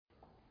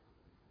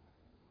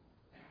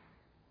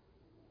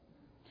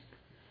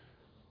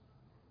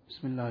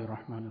Bismillahir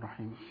Rahmanir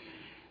Rahim.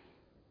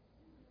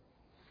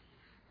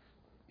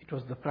 It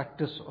was the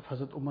practice of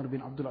Hazrat Umar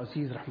bin Abdul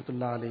Aziz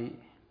rahmatullah alayhi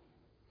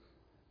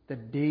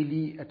that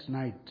daily at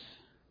night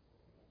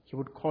he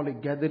would call a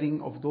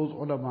gathering of those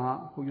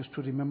ulama who used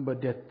to remember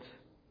death,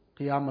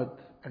 Qiyamat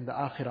and the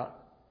Akhirah,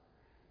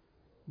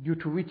 due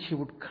to which he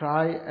would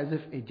cry as if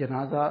a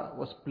janaza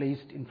was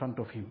placed in front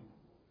of him.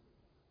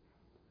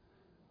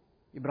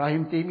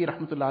 Ibrahim Taymi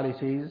rahmatullah alayhi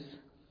says,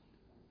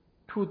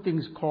 two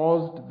things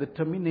caused the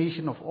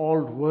termination of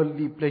all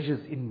worldly pleasures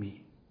in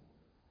me.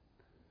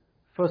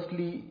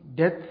 Firstly,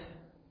 death,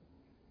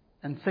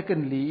 and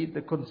secondly, the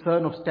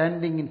concern of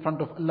standing in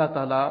front of Allah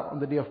Ta'ala on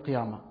the day of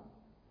Qiyamah.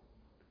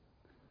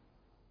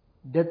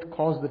 Death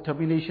caused the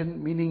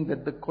termination, meaning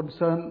that the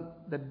concern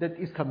that death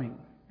is coming,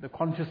 the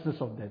consciousness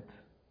of death.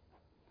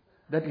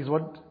 That is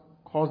what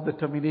caused the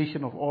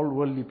termination of all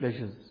worldly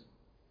pleasures.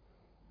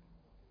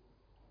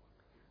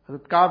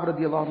 Hazrat Ka'b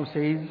radiallahu anhu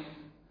says,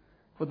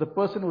 for the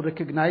person who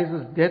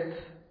recognizes death,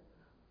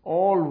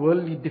 all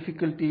worldly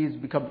difficulties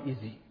become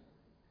easy.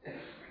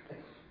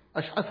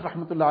 Ash'ath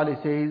rahmatullah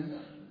alayhi says,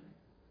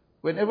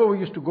 whenever we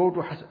used to go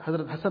to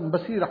Hazrat Hassan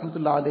Basri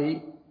rahmatullah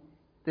alayhi,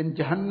 then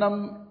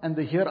Jahannam and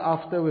the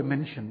hereafter were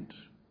mentioned.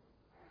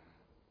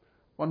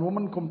 One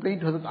woman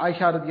complained to Hazrat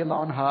Aisha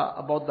radiallahu anha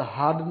about the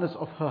hardness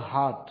of her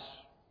heart.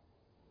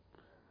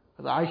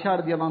 Hazrat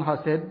Aisha radiallahu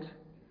anha said,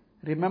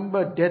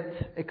 remember death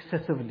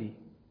excessively.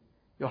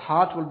 Your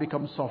heart will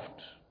become soft.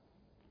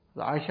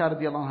 Hazrat Aisha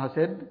radiallahu anha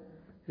said,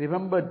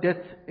 remember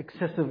death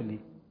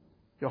excessively.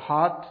 Your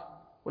heart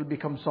will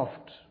become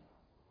soft.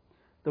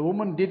 The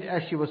woman did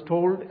as she was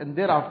told, and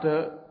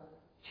thereafter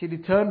she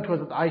returned to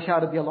Hazrat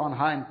Aisha radiallahu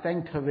anha and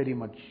thanked her very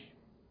much.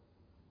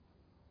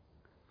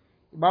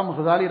 Imam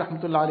Ghazali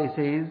rahmatullah alayhi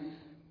says,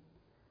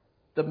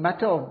 the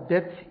matter of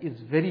death is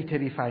very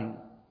terrifying,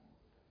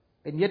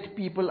 and yet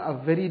people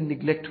are very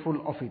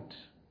neglectful of it.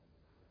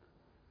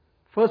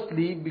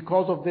 Firstly,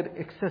 because of their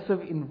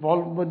excessive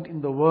involvement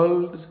in the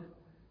world,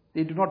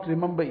 they do not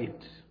remember it.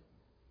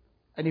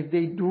 And if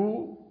they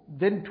do,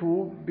 then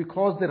too,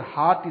 because their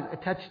heart is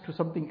attached to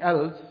something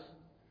else,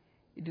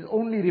 it is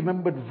only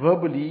remembered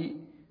verbally,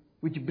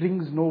 which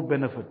brings no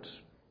benefit.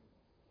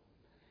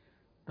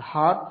 The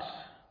heart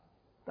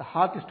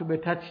is to be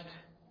attached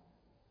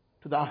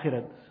to the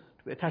Akhirat,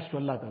 to be attached to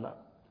Allah Ta'ala.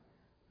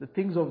 The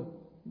things of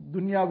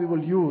dunya we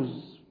will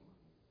use,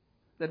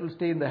 that will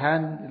stay in the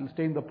hand, it will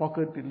stay in the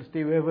pocket, it will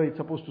stay wherever it's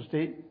supposed to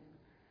stay.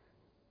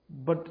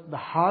 But the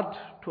heart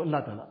to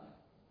Allah Ta'ala.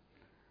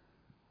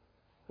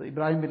 So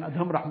Ibrahim bin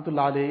Adham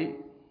rahmatullah alayhi,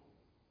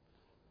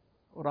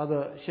 or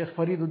rather Sheikh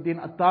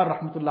Fariduddin Attar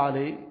rahmatullah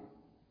alayhi,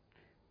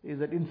 is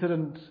an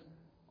incident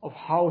of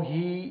how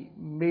he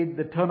made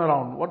the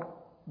turnaround,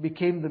 what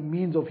became the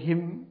means of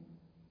him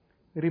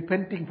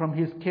repenting from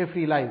his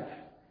carefree life.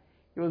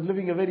 He was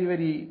living a very,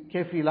 very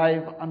carefree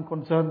life,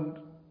 unconcerned.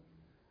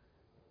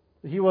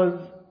 He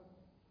was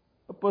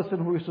a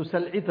person who used to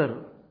sell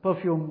itar,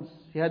 perfumes.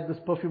 He had this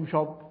perfume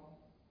shop.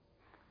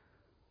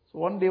 So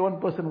one day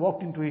one person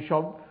walked into his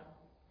shop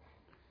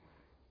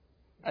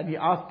and he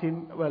asked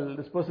him,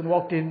 this person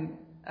walked in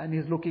and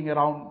he's looking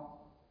around.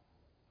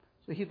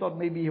 So he thought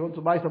maybe he wants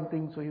to buy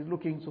something, so he's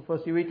looking. So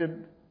first he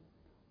waited.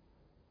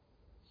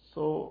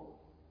 So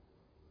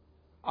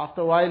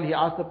after a while he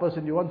asked the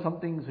person, do you want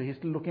something? So he's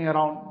still looking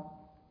around.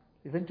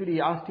 Eventually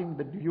he asked him,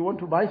 do you want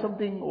to buy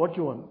something? What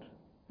you want?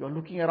 You are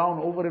looking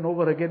around over and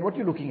over again. What are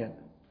you looking at?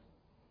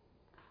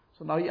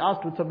 So now he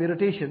asked with some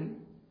irritation,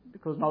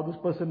 because now this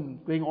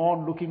person going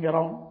on looking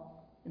around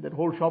in that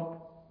whole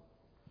shop.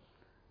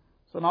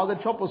 So now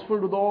that shop was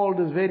filled with all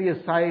these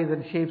various sizes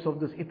and shapes of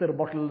this itar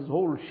bottles,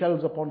 whole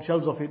shelves upon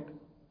shelves of it.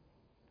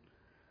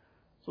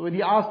 So when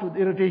he asked with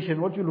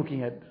irritation, what are you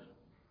looking at?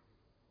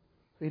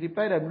 So he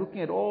replied, I'm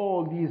looking at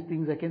all these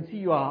things. I can see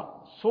you are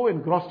so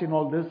engrossed in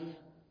all this,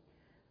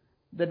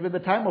 that when the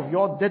time of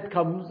your death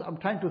comes, I'm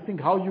trying to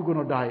think how you're going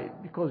to die,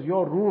 because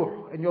your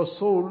ruh and your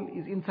soul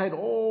is inside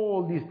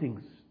all these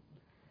things.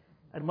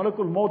 And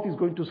Malakul Maut is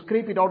going to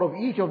scrape it out of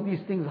each of these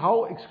things,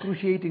 how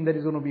excruciating that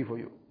is going to be for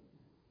you.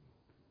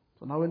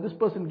 So now when this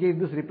person gave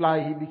this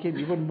reply, he became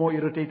even more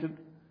irritated.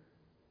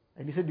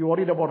 And he said, you're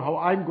worried about how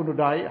I'm going to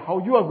die,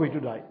 how you are going to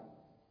die.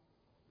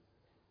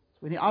 So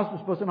when he asked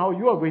this person how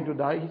you are going to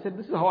die, he said,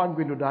 this is how I'm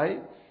going to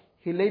die.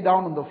 He lay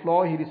down on the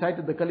floor, he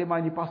recited the kalima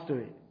and he passed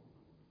away.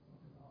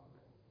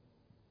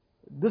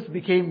 This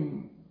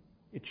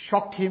it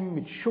shocked him,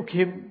 it shook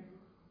him,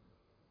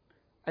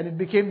 and it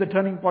became the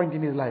turning point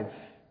in his life.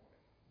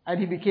 And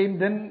he became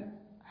then,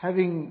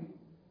 having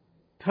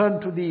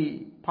turned to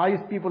the pious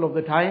people of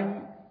the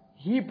time,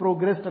 he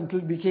progressed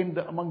until became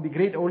among the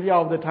great awliya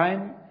of the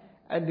time,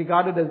 and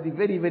regarded as the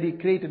very, very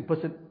great and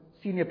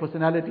senior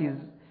personalities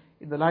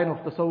in the line of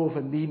tasawwuf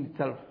and deen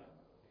itself.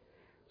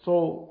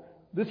 So,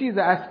 this is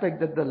the aspect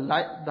that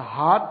the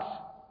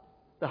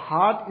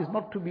heart is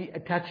not to be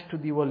attached to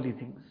the worldly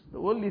things. The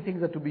worldly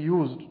things are to be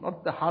used,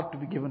 not the heart to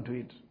be given to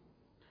it.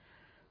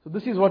 So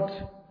this is what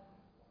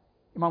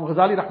Imam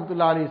Ghazali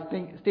rahmatullah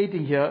alayhi is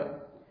stating here,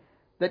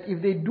 that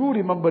if they do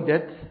remember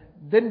death,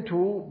 then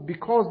too,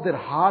 because their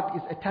heart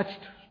is attached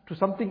to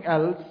something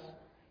else,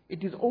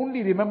 it is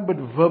only remembered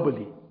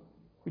verbally,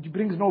 which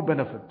brings no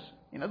benefit.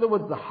 In other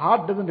words, the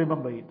heart doesn't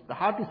remember it. The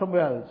heart is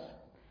somewhere else.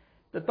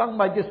 The tongue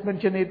might just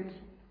mention it,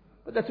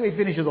 but that's where it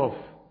finishes off.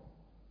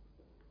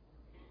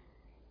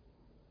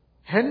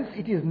 Hence,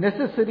 it is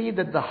necessary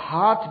that the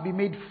heart be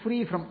made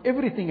free from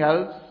everything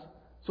else,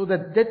 so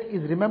that death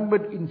is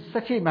remembered in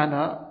such a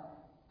manner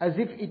as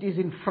if it is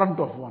in front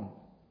of one.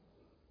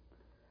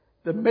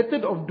 The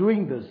method of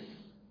doing this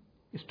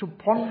is to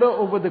ponder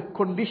over the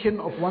condition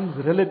of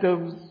one's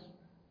relatives,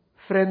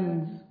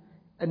 friends,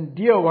 and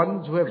dear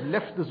ones who have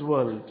left this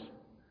world.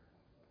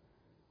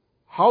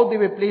 How they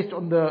were placed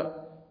on the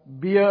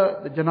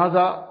bier, the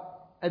janazah,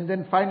 and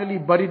then finally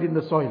buried in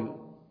the soil.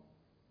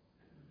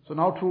 So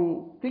now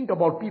to think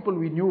about people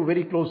we knew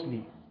very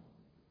closely.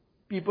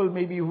 People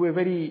maybe who were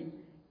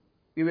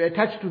we were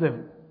attached to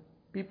them.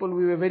 People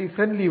we were very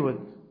friendly with.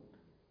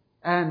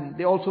 And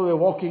they also were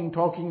walking,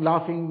 talking,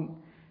 laughing,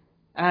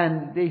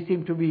 and they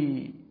seemed to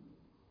be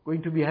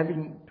going to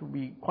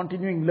be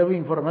continuing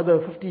living for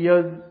another 50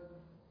 years,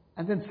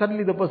 and then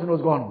suddenly the person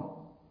was gone.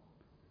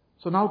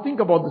 So now think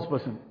about this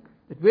person.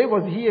 Where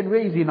was he and where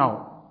is he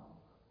now?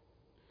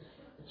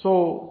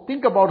 So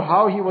think about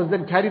how he was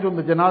then carried on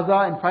the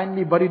janazah and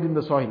finally buried in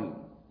the soil.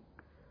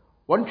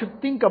 One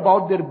should think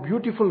about their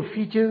beautiful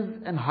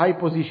features and high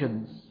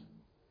positions.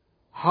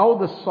 How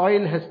the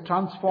soil has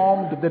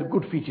transformed their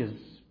good features.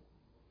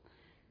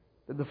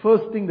 That the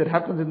first thing that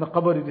happens in the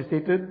qabr, it is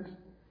stated,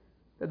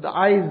 that the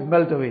eyes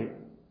melt away.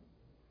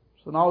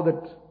 So now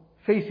that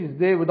face is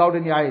there without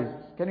any eyes.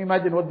 Can you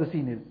imagine what the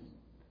scene is?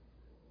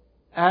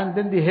 And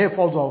then the hair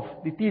falls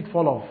off, the teeth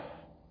fall off.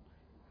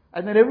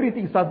 And then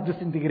everything starts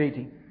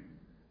disintegrating.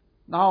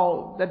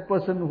 Now that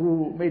person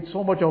who made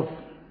so much of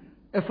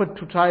effort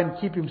to try and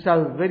keep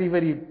himself very,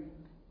 very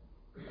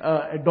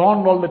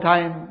adorned all the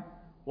time.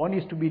 One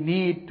is to be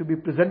neat, to be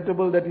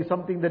presentable. That is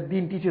something that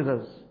Deen teaches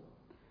us.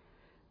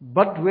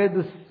 But where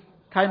this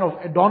kind of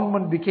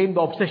adornment became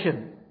the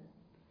obsession,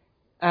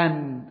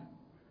 and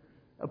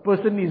a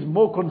person is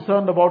more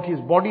concerned about his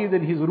body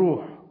than his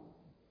ruh.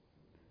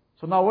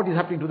 So now what is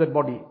happening to that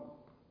body?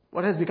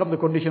 What has become the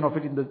condition of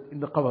it in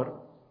the qabr?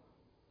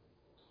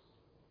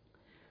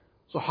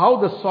 So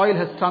how the soil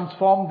has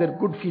transformed their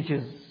good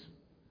features.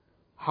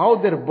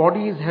 How their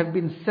bodies have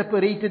been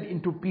separated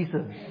into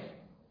pieces.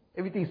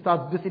 Everything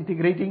starts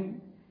disintegrating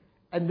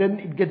and then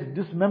it gets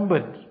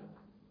dismembered.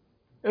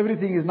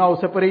 Everything is now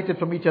separated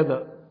from each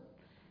other.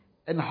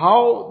 And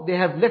how they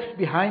have left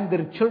behind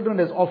their children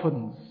as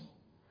orphans,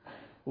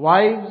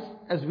 wives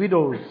as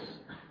widows,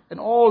 and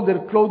all their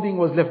clothing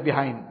was left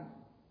behind.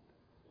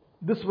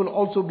 This will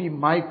also be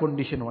my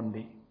condition one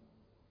day.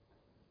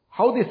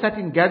 How they sat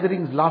in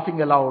gatherings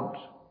laughing aloud,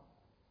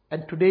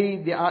 and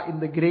today they are in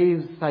the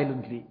graves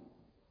silently.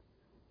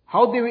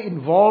 How they were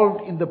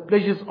involved in the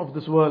pleasures of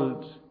this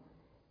world,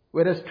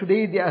 whereas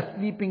today they are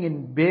sleeping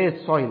in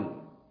bare soil.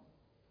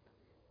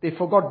 They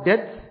forgot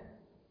death,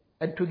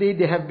 and today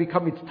they have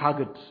become its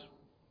target.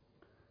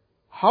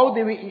 How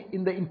they were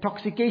in the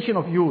intoxication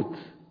of youth,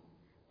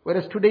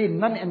 whereas today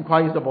none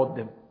inquires about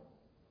them.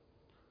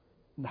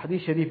 In the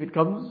Hadith Sharif it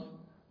comes,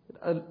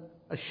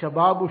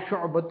 Al-Shababu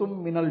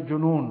Shu'batum min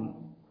al-Junun.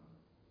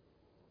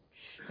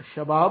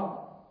 Shabab,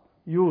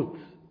 youth.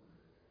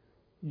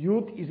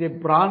 Youth is a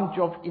branch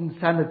of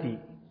insanity.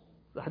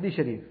 The Hadith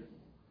Sharif.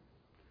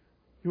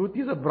 Youth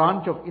is a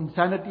branch of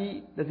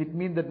insanity. Does it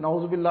mean that,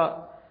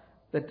 na'uzubillah,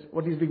 that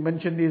what is being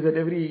mentioned is that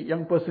every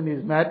young person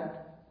is mad?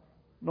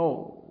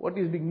 No. What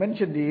is being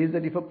mentioned is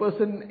that if a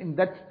person in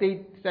that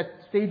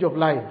stage of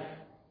life,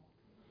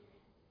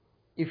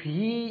 if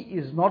he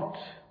is not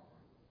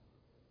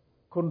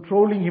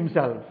controlling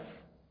himself,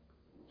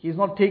 he is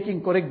not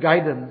taking correct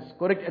guidance,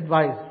 correct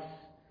advice,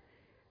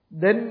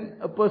 then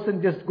a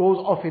person just goes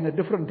off in a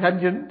different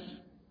tangent,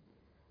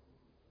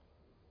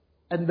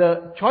 and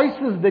the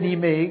choices that he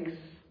makes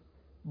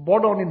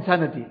border on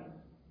insanity.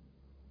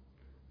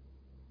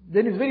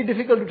 Then it's very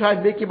difficult to try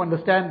and make him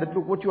understand that,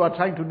 look, what you are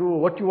trying to do,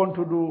 what you want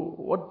to do,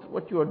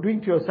 what you are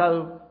doing to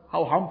yourself,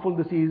 how harmful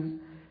this is.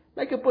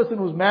 Like a person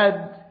who's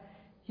mad,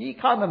 he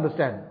can't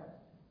understand.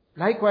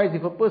 Likewise,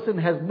 if a person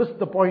has missed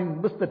the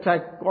point, missed the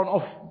track, gone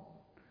off,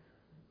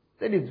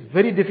 then it's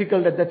very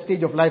difficult at that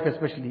stage of life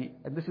especially.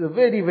 And this is a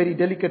very, very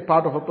delicate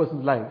part of a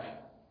person's life.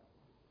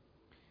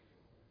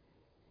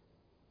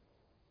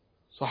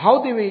 So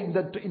how they were in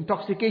the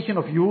intoxication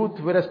of youth,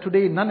 whereas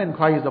today none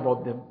inquires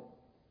about them.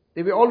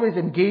 They were always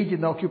engaged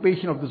in the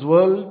occupation of this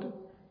world.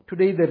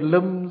 Today their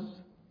limbs,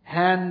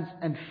 hands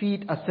and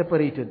feet are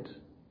separated.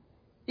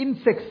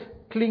 Insects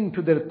cling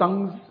to their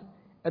tongues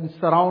and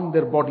surround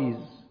their bodies.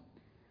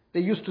 They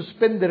used to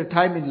spend their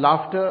time in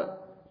laughter.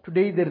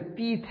 Today their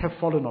teeth have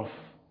fallen off.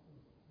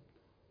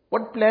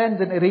 What plans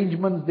and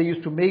arrangements they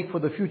used to make for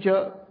the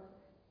future,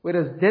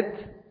 whereas death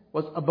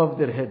was above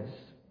their heads.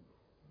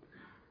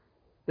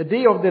 The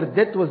day of their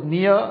death was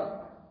near,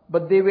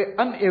 but they were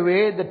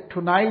unaware that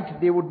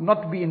tonight they would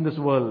not be in this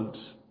world.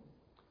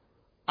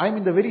 I am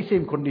in the very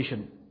same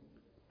condition.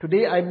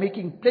 Today I'm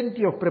making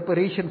plenty of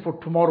preparation for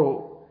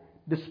tomorrow,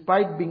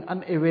 despite being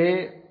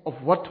unaware of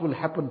what will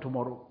happen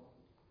tomorrow.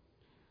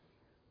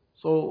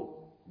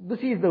 So, this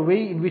is the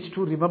way in which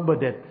to remember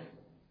death.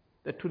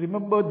 That to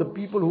remember the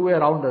people who were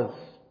around us.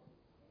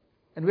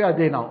 And where are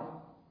they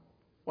now?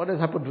 What has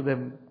happened to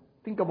them?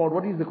 Think about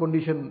what is the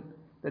condition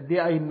that they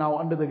are in now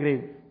under the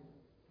grave.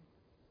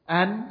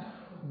 And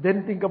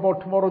then think about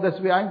tomorrow, that's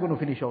where I'm going to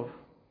finish off.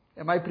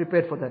 Am I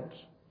prepared for that?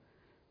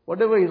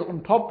 Whatever is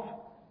on top,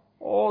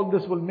 all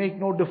this will make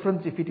no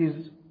difference if it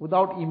is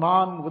without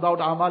iman,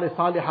 without amal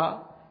salihah.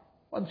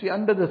 Once we're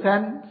under the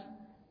sand,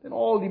 then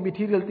all the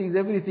material things,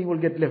 everything will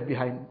get left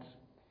behind.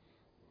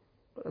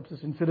 Perhaps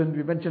this incident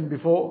we mentioned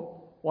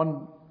before,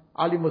 one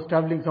alim was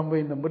traveling somewhere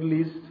in the Middle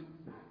East,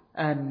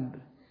 and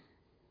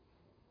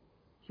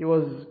he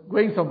was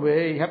going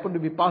somewhere. He happened to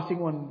be passing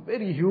one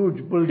very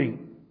huge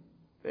building,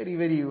 very,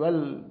 very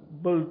well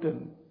built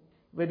and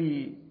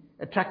very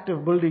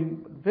attractive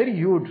building, very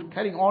huge,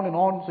 carrying on and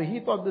on. So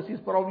he thought this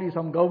is probably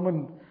some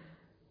government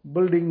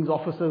buildings,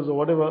 offices or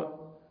whatever.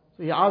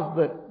 So he asked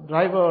the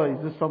driver,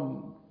 is this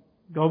some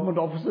government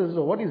offices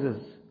or what is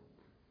this?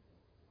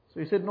 So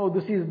he said, no,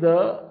 this is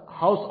the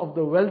house of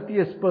the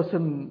wealthiest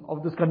person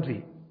of this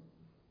country.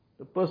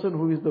 The person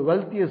who is the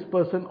wealthiest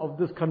person of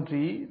this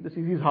country, this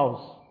is his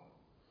house.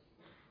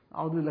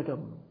 Now this is like a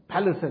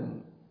palace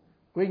and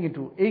going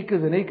into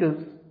acres and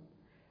acres.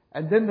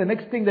 And then the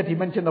next thing that he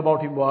mentioned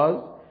about him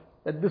was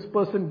that this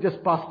person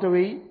just passed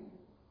away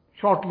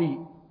shortly,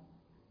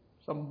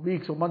 some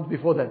weeks or months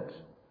before that.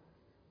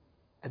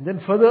 And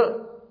then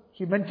further,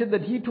 he mentioned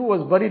that he too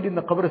was buried in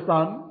the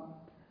Qabristan,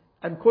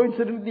 and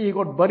coincidentally he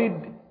got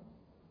buried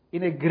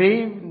in a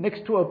grave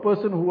next to a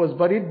person who was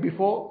buried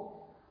before,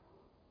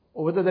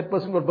 or whether that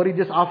person got buried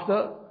just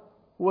after,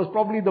 who was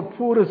probably the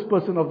poorest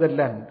person of that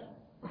land.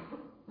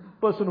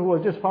 Person who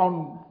was just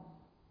found,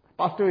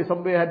 passed away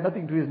somewhere, had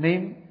nothing to his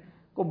name,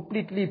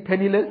 completely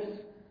penniless.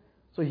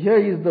 So here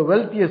is the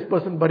wealthiest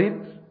person buried,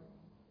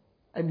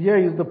 and here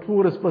is the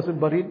poorest person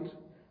buried.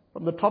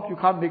 From the top you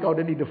can't make out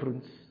any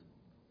difference.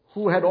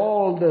 Who had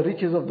all the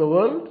riches of the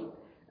world,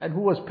 and who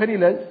was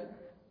penniless.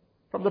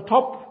 From the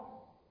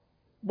top,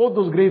 both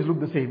those graves look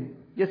the same.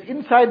 Yes,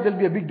 inside there'll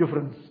be a big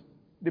difference,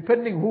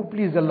 depending who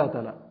pleased Allah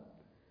Ta'ala.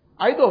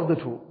 Either of the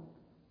two.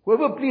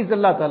 Whoever pleased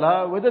Allah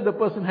Ta'ala, whether the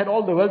person had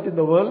all the wealth in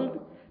the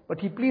world, but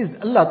he pleased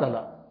Allah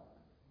Ta'ala,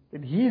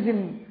 then he is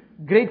in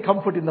great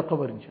comfort in the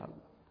qabr, inshallah.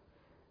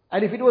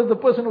 And if it was the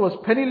person who was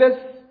penniless,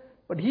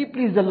 but he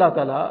pleased Allah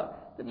Ta'ala,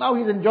 then now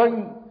he's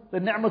enjoying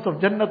the ni'mas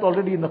of Jannat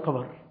already in the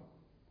qabr.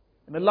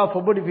 And Allah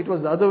forbid if it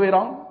was the other way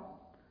around,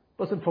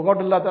 person forgot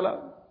Allah Ta'ala,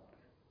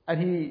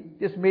 and he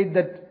just made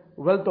that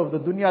wealth of the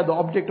dunya the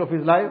object of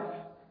his life,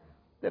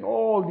 then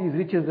all these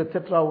riches,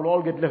 etc. will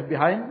all get left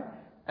behind,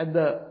 and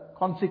the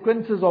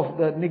consequences of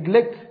the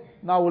neglect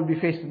now will be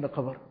faced in the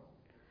qabr.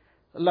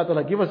 Allah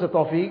Ta'ala give us a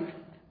tawfiq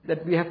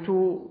that we have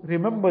to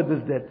remember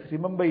this death,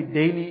 remember it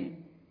daily,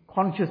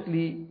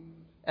 consciously,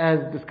 as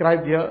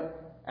described here,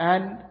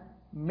 and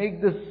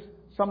make this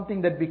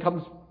something that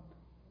becomes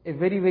a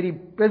very, very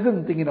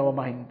pleasant thing in our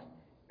mind,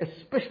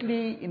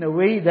 especially in a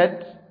way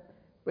that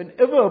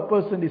whenever a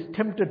person is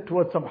tempted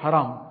towards some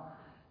haram,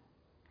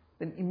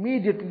 then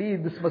immediately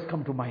this must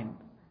come to mind.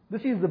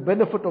 This is the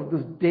benefit of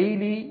this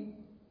daily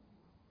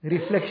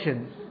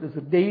reflection, this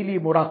daily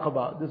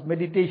muraqabah, this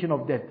meditation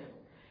of death.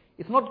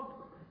 It's not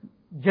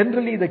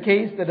generally the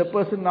case that a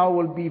person now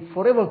will be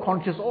forever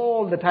conscious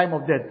all the time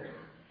of death.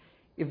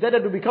 If that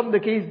had to become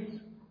the case,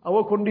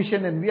 our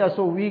condition, and we are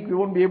so weak, we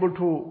won't be able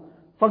to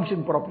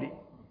function properly.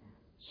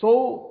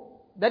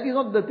 So, that is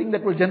not the thing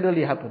that will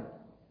generally happen.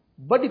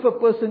 But if a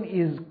person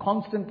is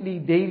constantly,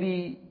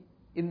 daily,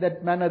 in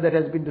that manner that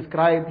has been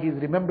described, he is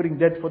remembering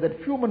death for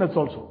that few minutes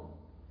also.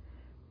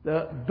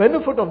 The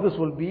benefit of this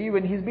will be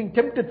when he's being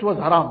tempted towards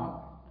haram.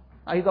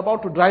 Now he's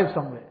about to drive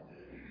somewhere.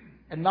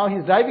 And now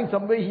he's driving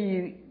somewhere,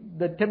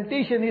 the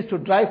temptation is to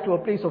drive to a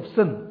place of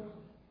sin.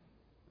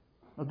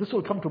 Now this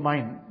will come to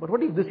mind. But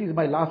what if this is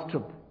my last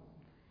trip?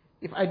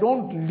 If I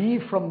don't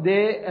leave from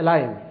there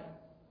alive?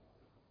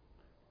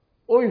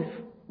 Or if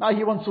now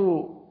he wants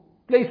to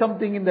play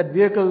something in that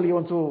vehicle, he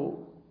wants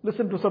to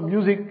listen to some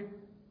music,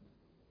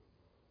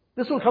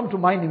 this will come to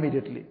mind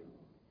immediately.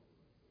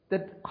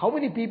 That how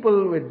many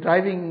people were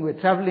driving, were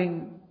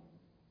traveling,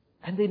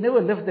 and they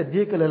never left that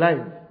vehicle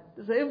alive.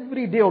 This is an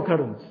everyday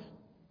occurrence.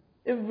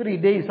 Every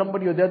day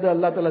somebody or the other,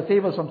 Allah Ta'ala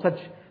save us from such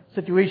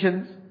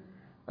situations.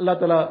 Allah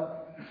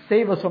Ta'ala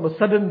save us from a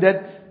sudden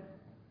death.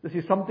 This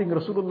is something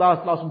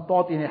Rasulullah ﷺ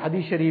taught in a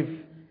hadith sharif,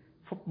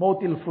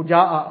 Mawtil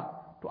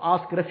Fuja'a, to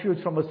ask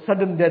refuge from a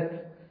sudden death.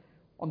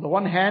 On the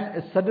one hand,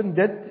 a sudden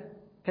death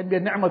can be a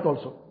ni'mat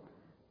also.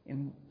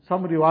 In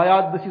some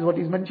riwayat, this is what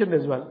is mentioned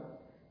as well.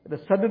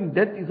 The sudden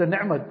death is a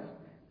ni'mat,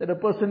 that a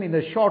person in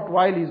a short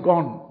while is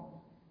gone.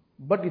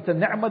 But it's a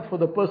ni'mat for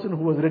the person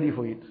who was ready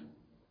for it.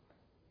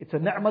 It's a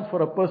ni'mat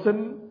for a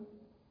person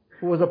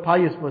who was a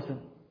pious person.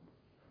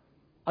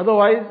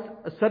 Otherwise,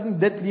 a sudden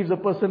death leaves a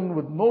person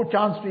with no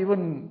chance to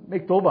even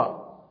make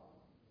tawbah.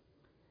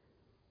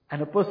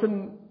 And a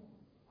person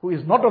who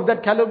is not of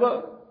that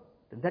caliber,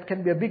 then that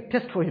can be a big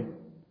test for him.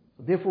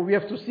 So therefore we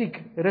have to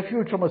seek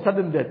refuge from a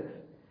sudden death.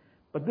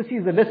 But this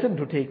is a lesson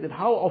to take, that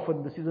how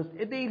often this is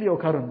a daily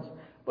occurrence.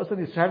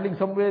 Person is traveling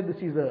somewhere,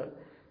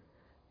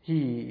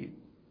 he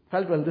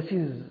felt, well, this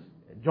is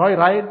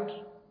joyride,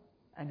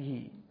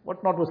 and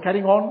whatnot was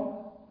carrying on,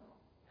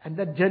 and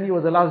that journey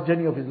was the last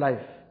journey of his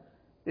life.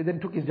 They then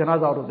took his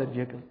janazah out of that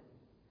vehicle.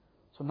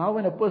 So now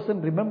when a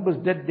person remembers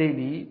death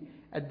daily,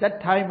 at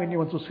that time when he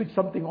wants to switch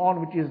something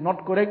on which is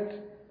not correct,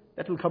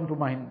 that will come to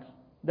mind.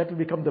 That will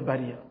become the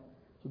barrier.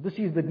 So this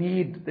is the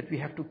need, that we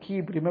have to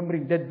keep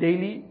remembering death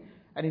daily,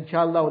 and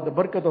inshallah with the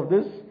barakat of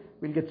this,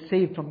 we'll get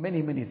saved from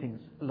many, many things.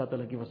 Allah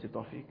Ta'ala give us the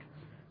tawfiq.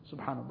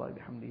 Subhanallah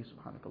bihamdihi,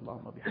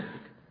 subhanakallahumma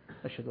bihamdik.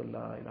 Ashhadu an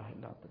la ilaha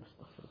illa anta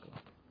nastaghfiruka.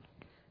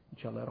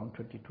 Inshallah around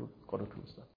 22, quarter to start.